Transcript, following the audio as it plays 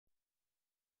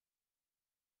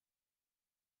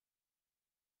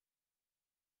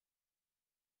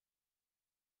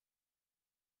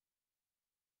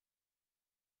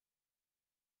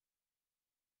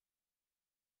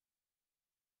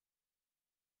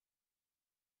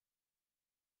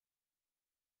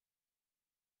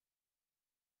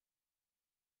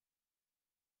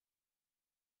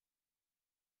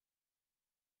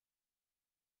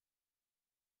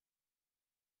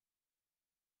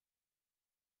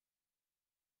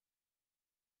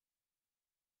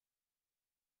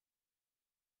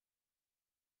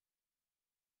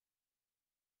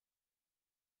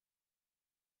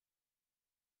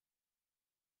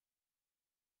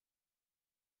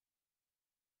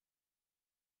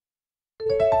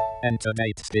Enter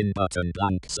date spin button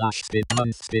blank slash spin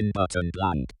month spin button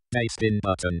blank. Day spin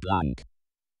button blank.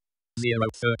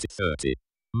 0:30:30.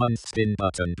 Month spin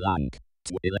button blank.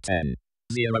 10.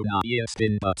 09 year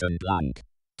spin button blank.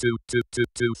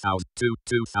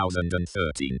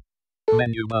 2013.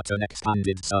 Menu button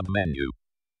expanded submenu.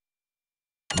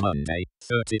 Monday,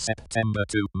 30 September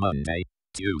to Monday,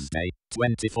 Tuesday,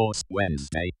 24th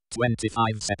Wednesday,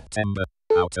 25 September.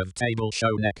 Out of table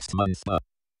show next month.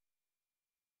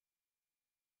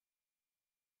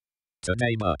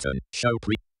 Today button. Show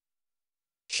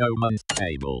month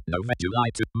table. November, July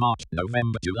to March,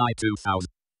 November, July 2000.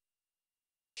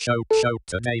 Show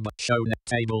today but show net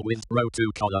table with row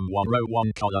 2 column 1 row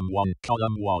 1 column 1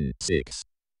 column 1 6.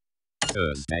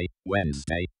 Thursday,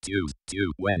 Wednesday,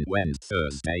 Tuesday,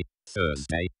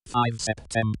 Thursday, 5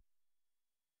 September.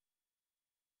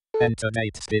 Enter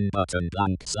date spin button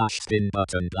blank slash spin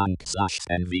button blank slash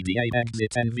NVDA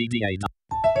exit NVDA.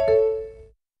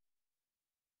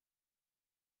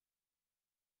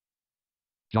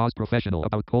 JAWS Professional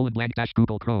about :blank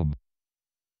Google Chrome.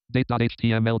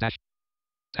 Date.html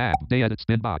tab day edit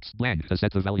spin box blank to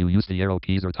set the value, use the arrow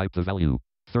keys or type the value.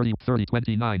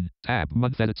 30:30:29 tab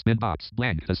month edit spin box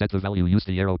blank to set the value, use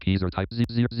the arrow keys or type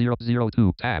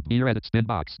 0002 tab year edit spin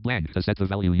box blank to set the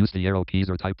value, use the arrow keys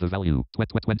or type the value.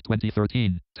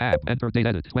 2013 tab enter date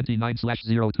edit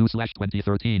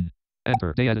 29/02/2013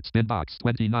 enter day edit spin box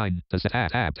 29 to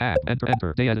set tab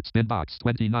enter day edit spin box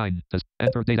 29 to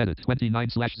enter date edit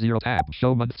 29/0 tab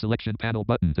show month selection panel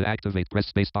button to activate, press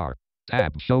space bar.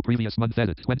 Tab show previous month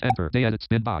edit enter day edit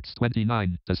spin box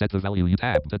 29 to set the value, you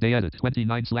tab the day edit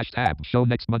 29/tab show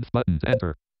next month button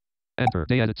enter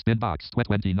day edit spin box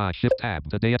 29 shift tab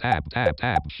the day tab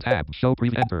show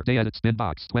preview enter day edit spin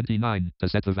box 29 to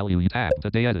set the value, you tab the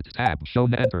day edit tab show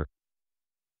enter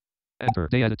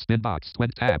day edit spin box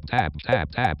 20 tab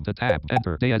the tab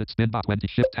enter day edit spin box 20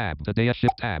 shift tab the day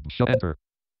shift tab show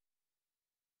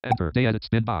enter day edit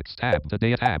spin box tab the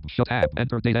day tab show tab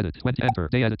enter day edit 20 enter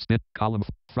day edit spin column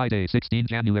Friday 16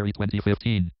 January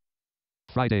 2015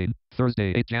 Friday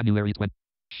Thursday 8 January 20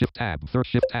 shift tab third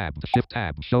shift tab the shift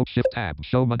tab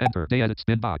show month enter day edit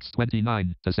spin box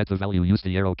 29 to set the value, use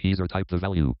the arrow keys or type the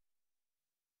value.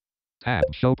 Tab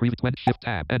show preview 20 shift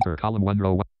tab enter column 1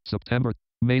 row 1 September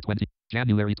May 20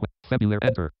 January 20 February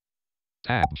enter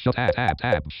tab show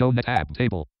show net tab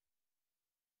table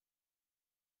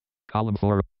column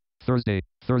 4 Thursday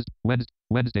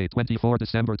Wednesday 24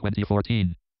 December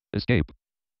 2014 escape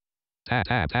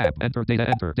tab enter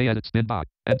day edit spin box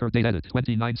enter date edit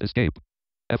 29 escape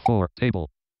F4 table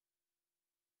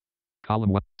column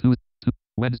 1 2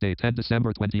 Wednesday 10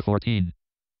 December 2014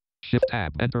 shift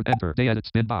tab enter day edit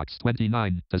spin box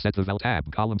 29 to set the val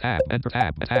tab column tab enter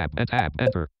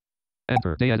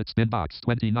enter day edit spin box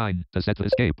 29 to set the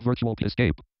escape virtual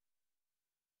escape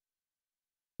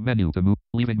menu to move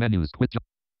leaving menus quit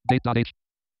date.h